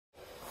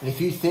And if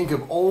you think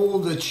of all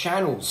the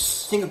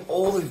channels,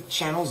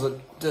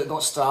 that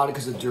got started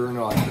because of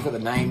Duranoid, look at the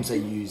names they're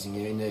using,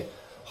 in the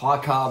high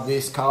carb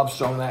this, carb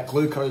strong that,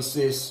 glucose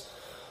this,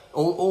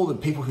 all the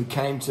people who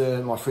came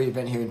to my free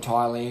event here in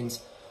Thailand,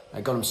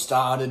 they got them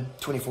started,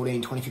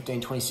 2014, 2015,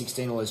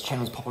 2016, all those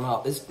channels popping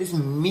up. There's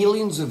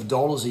millions of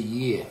dollars a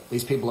year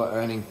these people are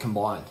earning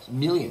combined.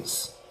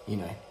 Millions,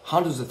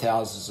 hundreds of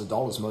thousands of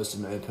dollars most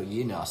of them earn per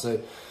year now.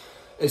 So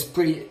it's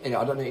pretty, I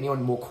don't know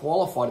anyone more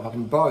qualified, if I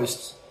can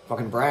boast, if I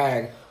can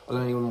brag, I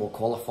don't know anyone more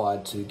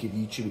qualified to give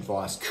YouTube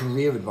advice,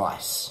 career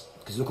advice.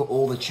 Because look at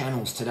all the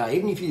channels today.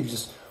 Even if you've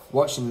just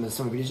watched some of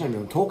the videos, you don't know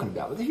what I'm talking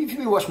about. But if you've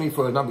been watching me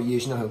for a number of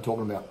years, you know who I'm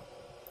talking about.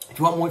 If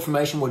you want more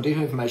information, more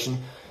detailed information,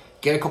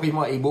 get a copy of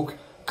my ebook,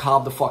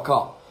 Carb the Fuck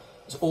Up.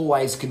 It's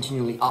always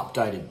continually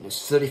updated.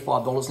 It's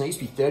 $35 now. It used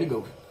to be $30,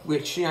 but we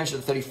changed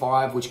it to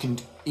 $35, which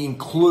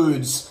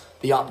includes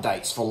the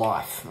updates for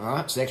life. All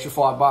right, so the extra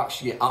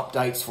 $5, you get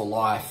updates for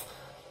life,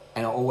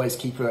 and I always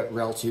keep a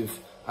relative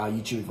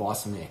YouTube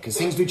advice in there because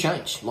things do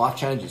change. Life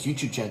changes,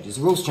 YouTube changes,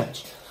 the rules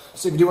change.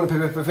 So if you do want to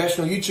be a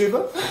professional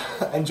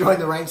YouTuber and join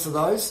the ranks of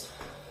those,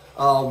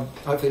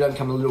 hopefully don't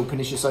become a little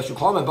pernicious social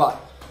climber,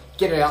 but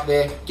get it out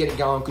there, get it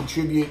going,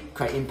 contribute,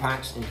 create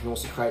impact, and you can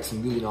also create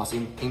some really nice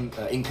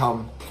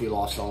income for your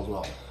lifestyle as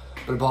well.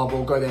 But above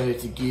all, go there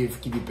to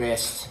give your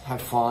best,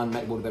 have fun,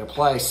 make the world a better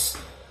place.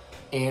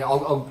 And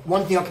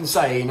one thing I can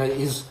say,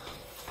 is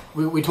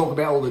we talk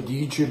about all the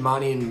YouTube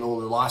money and all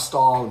the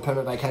lifestyle and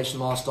permanent vacation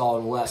lifestyle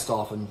and all that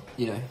stuff, and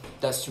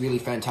that's really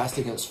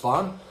fantastic and it's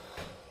fun.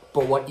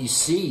 But what you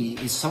see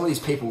is some of these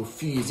people a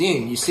few years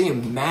in, you see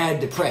them mad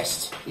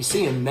depressed.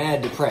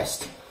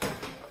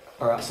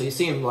 All right, so you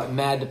see them like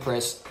mad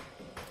depressed.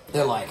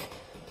 They're like,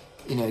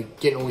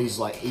 getting all these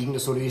like eating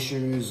disorder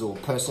issues or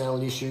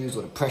personality issues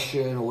or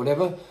depression or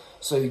whatever.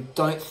 So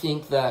don't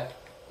think that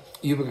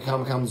you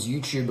becomes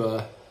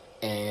YouTuber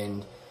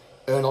and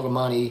earn a lot of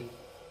money.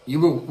 You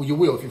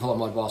will if you follow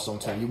my advice long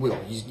term. You will.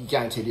 You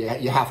guaranteed.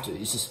 You have to.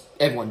 It's just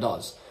everyone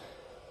does.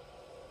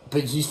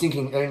 But just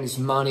thinking earning this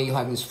money,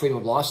 having this freedom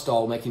of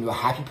lifestyle, making you a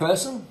happy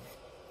person,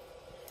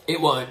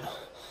 it won't.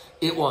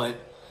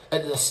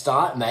 At the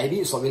start, maybe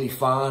it's like really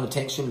fun,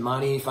 attention,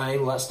 money,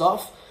 fame, all that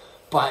stuff.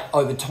 But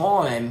over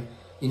time,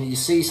 you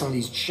see some of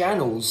these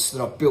channels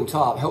that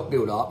I've helped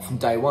build up from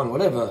day one,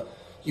 whatever.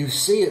 You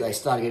see that they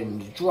start getting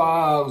into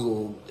drugs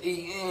or,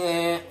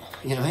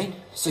 what I mean?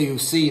 So you'll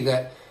see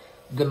that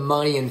the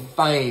money and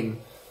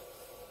fame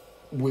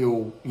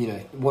will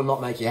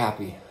not make you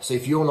happy. So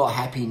if you're not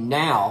happy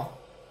now,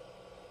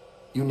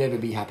 you'll never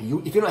be happy.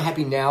 If you're not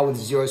happy now with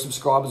 0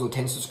 subscribers or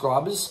 10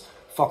 subscribers,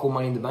 fuck all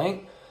money in the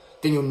bank,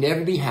 then you'll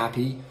never be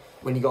happy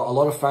when you got a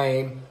lot of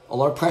fame, a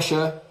lot of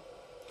pressure,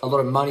 a lot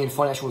of money and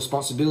financial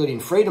responsibility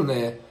and freedom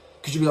there,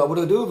 because you'll be like, what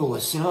do I do with all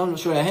this? I'm not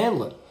sure how to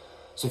handle it.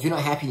 So if you're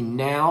not happy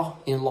now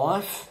in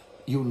life,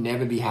 you'll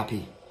never be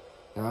happy,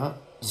 all right?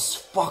 This is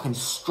fucking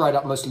straight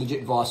up most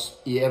legit advice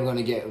you're ever going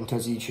to get in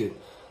terms of YouTube.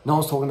 No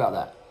one's talking about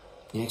that.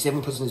 Because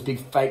everyone puts on this big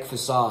fake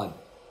facade.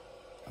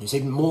 It's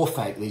even more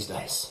fake these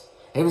days.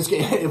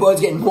 The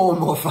world's getting more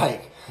and more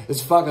fake.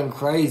 It's fucking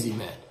crazy,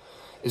 man.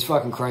 It's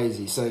fucking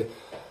crazy. So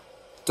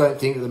don't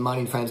think that the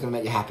money and fame is going to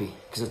make you happy,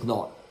 because it's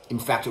not. In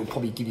fact, it will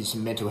probably give you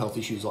some mental health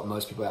issues like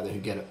most people out there who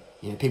get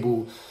it.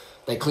 People,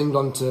 they clinged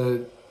on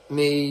to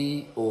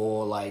me,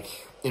 or like,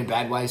 in a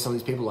bad way, some of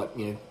these people, like,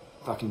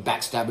 fucking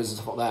backstabbers and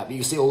stuff like that. But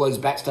you see all those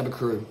backstabber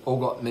crew all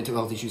got mental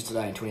health issues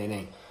today in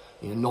 2018.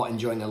 Not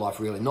enjoying their life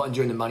really, not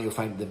enjoying the money or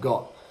fame that they've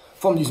got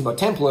from using my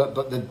template,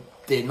 but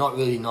they're not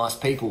really nice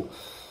people.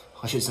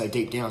 I should say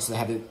deep down, so they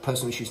have their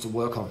personal issues to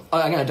work on.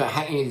 Again, I don't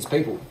hate any of these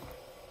people,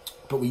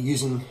 but we're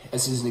using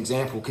this as an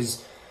example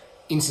because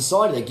in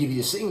society they give you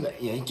this thing that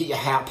get your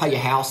house, pay your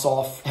house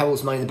off, have all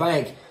this money in the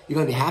bank, you're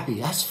gonna be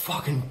happy. That's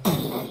fucking.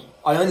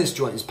 I own this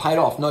joint. It's paid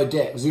off, no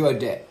debt, 0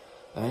 debt.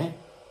 Okay?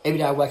 Every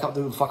day I wake up,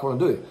 do what the fuck I want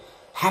to do.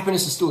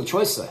 Happiness is still a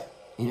choice, though.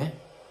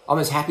 I'm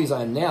as happy as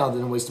I am now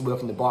than I was to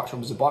work in the bike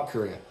shop as a bike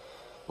courier,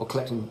 or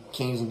collecting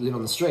cans and living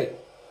on the street.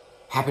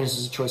 Happiness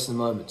is a choice in the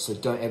moment, so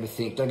don't ever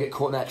don't get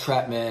caught in that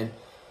trap, man.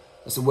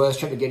 That's the worst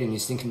trap to get in,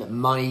 is thinking that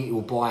money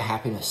will buy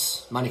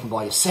happiness. Money can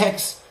buy you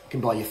sex,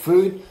 can buy you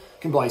food,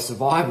 can buy you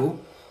survival,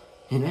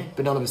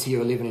 but none of us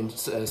here are living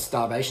in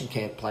starvation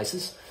camp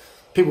places.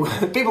 People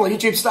on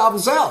YouTube starve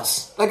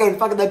themselves. They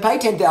pay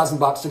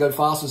 $10,000 to go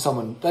fast with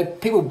someone.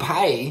 People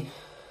pay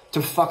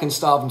to fucking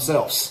starve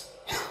themselves.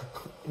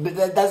 But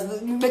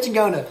imagine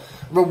going to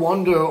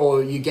Rwanda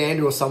or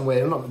Uganda or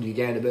somewhere, not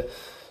Uganda, but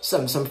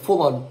some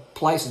full-on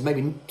places,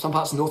 maybe some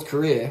parts of North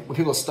Korea, where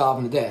people are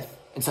starving to death,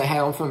 and say, hey,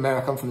 I'm from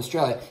America, I'm from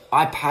Australia,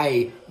 I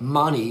pay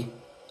money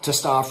to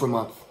starve for a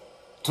month,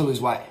 to lose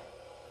weight,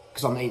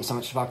 because I'm eating so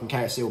much fucking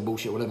KFC or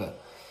bullshit, whatever,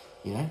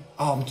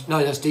 Oh,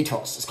 no, that's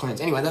detox, it's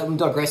cleanse. Anyway, I'm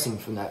digressing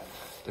from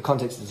the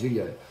context of this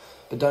video,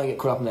 but don't get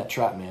caught up in that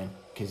trap, man,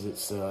 because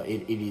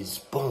it is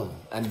boom.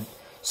 And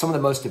some of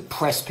the most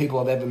depressed people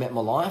I've ever met in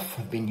my life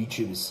have been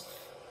YouTubers.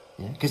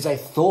 Because they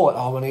thought,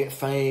 I want to get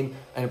fame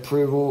and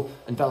approval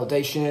and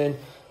validation,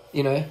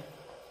 then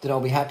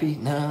I'll be happy.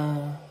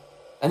 Nah.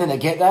 And then they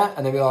get that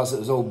and they realise it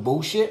was all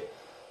bullshit.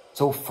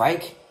 It's all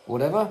fake,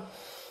 whatever.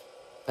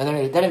 And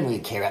they don't really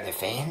care about their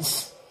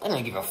fans. They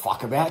don't give a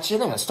fuck about you.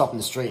 They're not going to stop in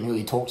the street and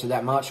really talk to you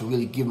that much or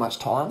really give much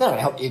time. They're not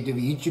going to help you do a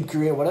YouTube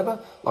career or whatever,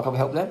 like I've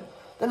helped them.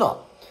 They're not.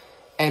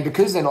 And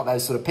because they're not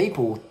those sort of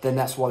people, then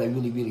that's why they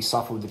really, really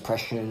suffer with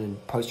depression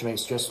and post-traumatic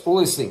stress, all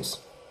those things.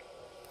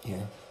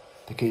 Yeah.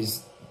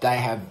 Because they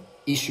have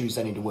issues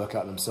they need to work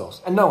out themselves.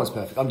 And no one's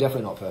perfect. I'm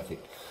definitely not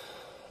perfect.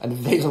 And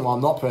the reason why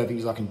I'm not perfect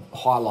is I can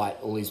highlight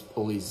all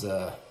these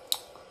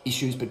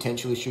issues,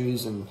 potential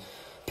issues, and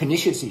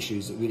pernicious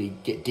issues that really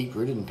get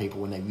deep-rooted in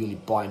people when they really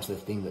buy into the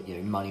thing that,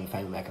 money and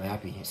fame will make them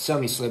happy. There's so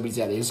many celebrities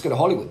out there just go to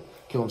Hollywood,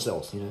 kill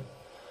themselves,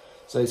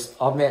 So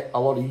I've met a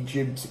lot of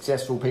YouTube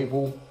successful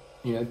people,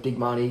 big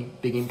money,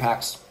 big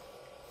impacts.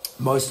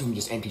 Most of them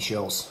just empty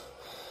shells,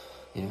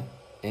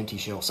 empty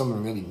shells. Some of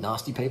them really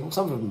nasty people.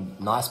 Some of them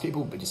nice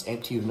people, but just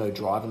empty with no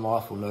drive in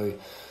life or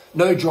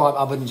no drive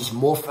other than just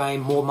more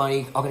fame, more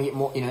money. I'm going to get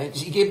more,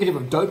 you get a bit of a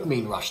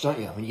dopamine rush, don't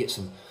you? When you get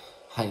some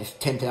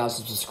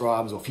 10,000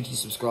 subscribers or 50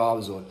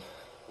 subscribers or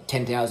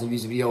 10,000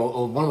 views a video,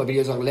 or one of my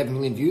videos like 11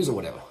 million views or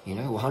whatever,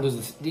 or hundreds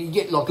of, you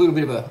get like a little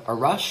bit of a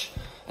rush,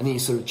 and then you're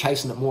sort of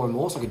chasing it more and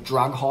more. It's like a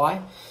drug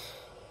high.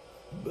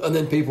 And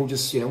then people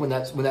just, when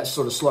that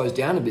sort of slows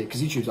down a bit,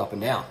 because YouTube's up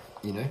and down,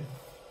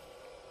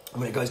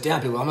 when it goes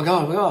down, people are, oh my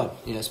God,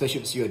 especially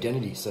if it's your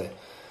identity. So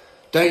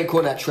don't get caught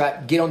in that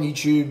trap. Get on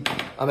YouTube.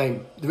 I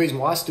mean, the reason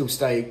why I still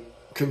stay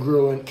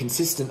congruent,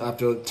 consistent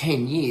after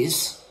 10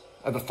 years,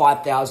 over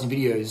 5,000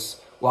 videos,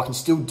 well, I can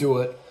still do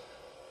it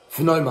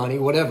for no money,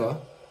 whatever.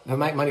 If I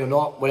make money or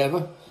not,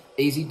 whatever.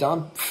 Easy,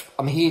 done.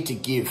 I'm here to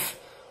give.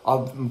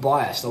 I'm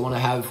biased. I want to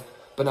have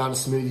banana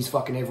smoothies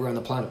fucking everywhere on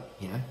the planet,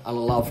 I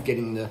love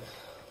getting the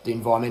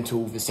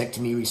environmental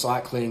vasectomy,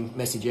 recycling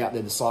message out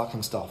there, the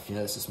cycling stuff,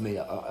 that's just me.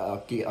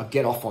 I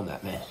get off on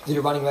that, man. Did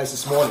a running race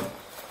this morning,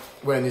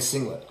 wearing this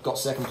singlet, got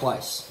second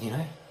place,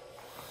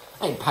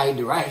 I ain't paid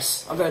to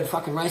race. I go to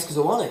fucking race because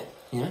I want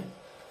it,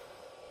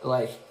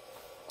 Like,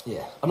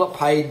 yeah, I'm not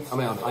paid. I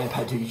mean, I ain't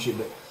paid to YouTube,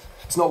 but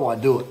it's not why I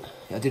do it.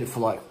 I did it for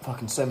like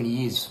fucking so many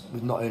years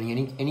with not earning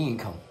any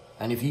income.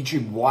 And if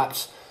YouTube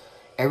wiped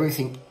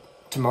everything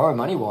tomorrow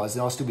money-wise,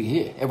 then I'll still be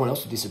here. Everyone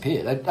else would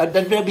disappear.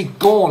 They'd be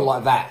gone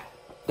like that.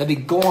 They'd be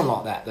gone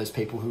like that, those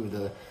people who are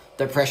the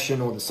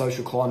depression or the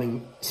social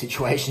climbing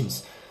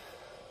situations.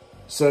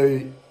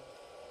 So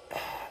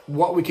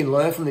what we can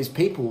learn from these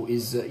people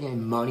is that,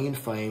 money and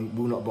fame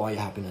will not buy you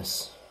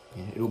happiness.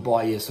 It'll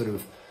buy you sort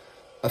of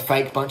a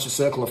fake bunch of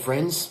circle of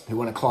friends who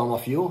want to climb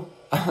off you.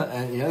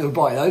 And, it'll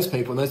buy you those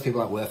people, and those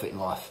people aren't worth it in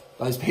life.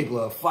 Those people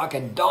are a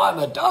fucking dime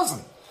a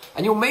dozen.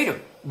 And you'll meet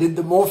them.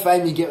 The more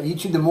fame you get on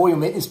YouTube, the more you'll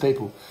meet these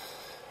people.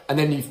 And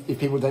then if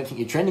people don't think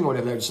you're trending or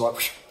whatever, they're just like,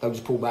 whoosh, they'll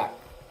just pull back.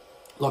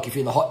 Like if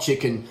you're the hot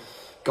chick and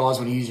guys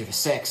want to use you for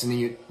sex, and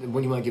then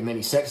when you won't give them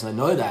any sex and they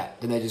know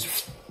that, then they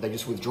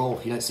just withdraw.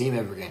 You don't see them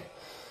ever again.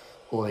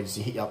 Or they just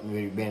hit you up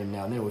and random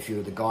now and then. Or if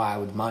you're the guy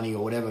with money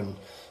or whatever, and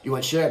you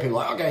won't share it, people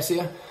are like, okay, see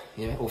ya.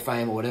 Or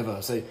fame or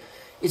whatever. So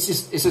it's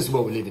just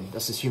what we live in.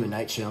 That's just human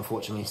nature,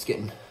 unfortunately. It's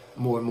getting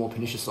more and more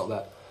pernicious like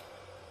that.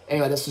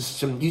 Anyway, that's just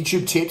some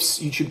YouTube tips.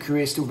 YouTube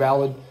career is still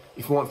valid.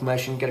 If you want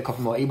information, get a copy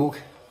of my ebook.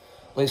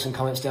 Leave some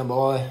comments down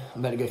below. I'm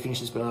about to go finish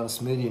this banana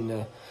smoothie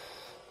and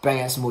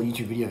bang out some more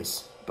YouTube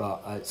videos.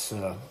 But it's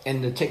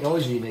and the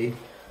technology you need.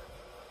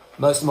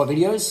 Most of my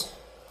videos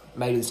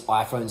made with this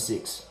iPhone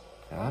 6.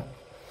 Alright?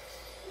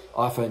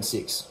 iPhone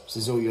 6. So this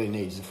is all you really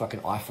need is a fucking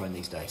iPhone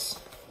these days.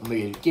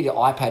 Get your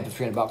iPad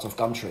for $300 off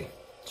Gumtree.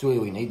 It's really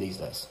all you need these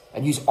days.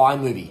 And use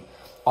iMovie.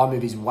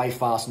 iMovie is way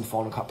faster than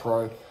Final Cut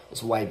Pro.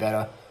 It's way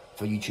better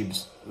for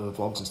YouTube's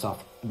vlogs and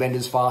stuff.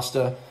 Bender's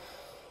faster.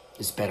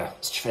 It's better.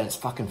 It's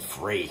fucking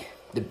free.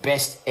 The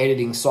best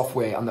editing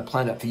software on the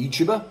planet for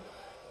YouTuber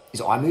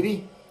is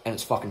iMovie, and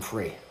it's fucking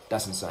free.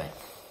 That's insane.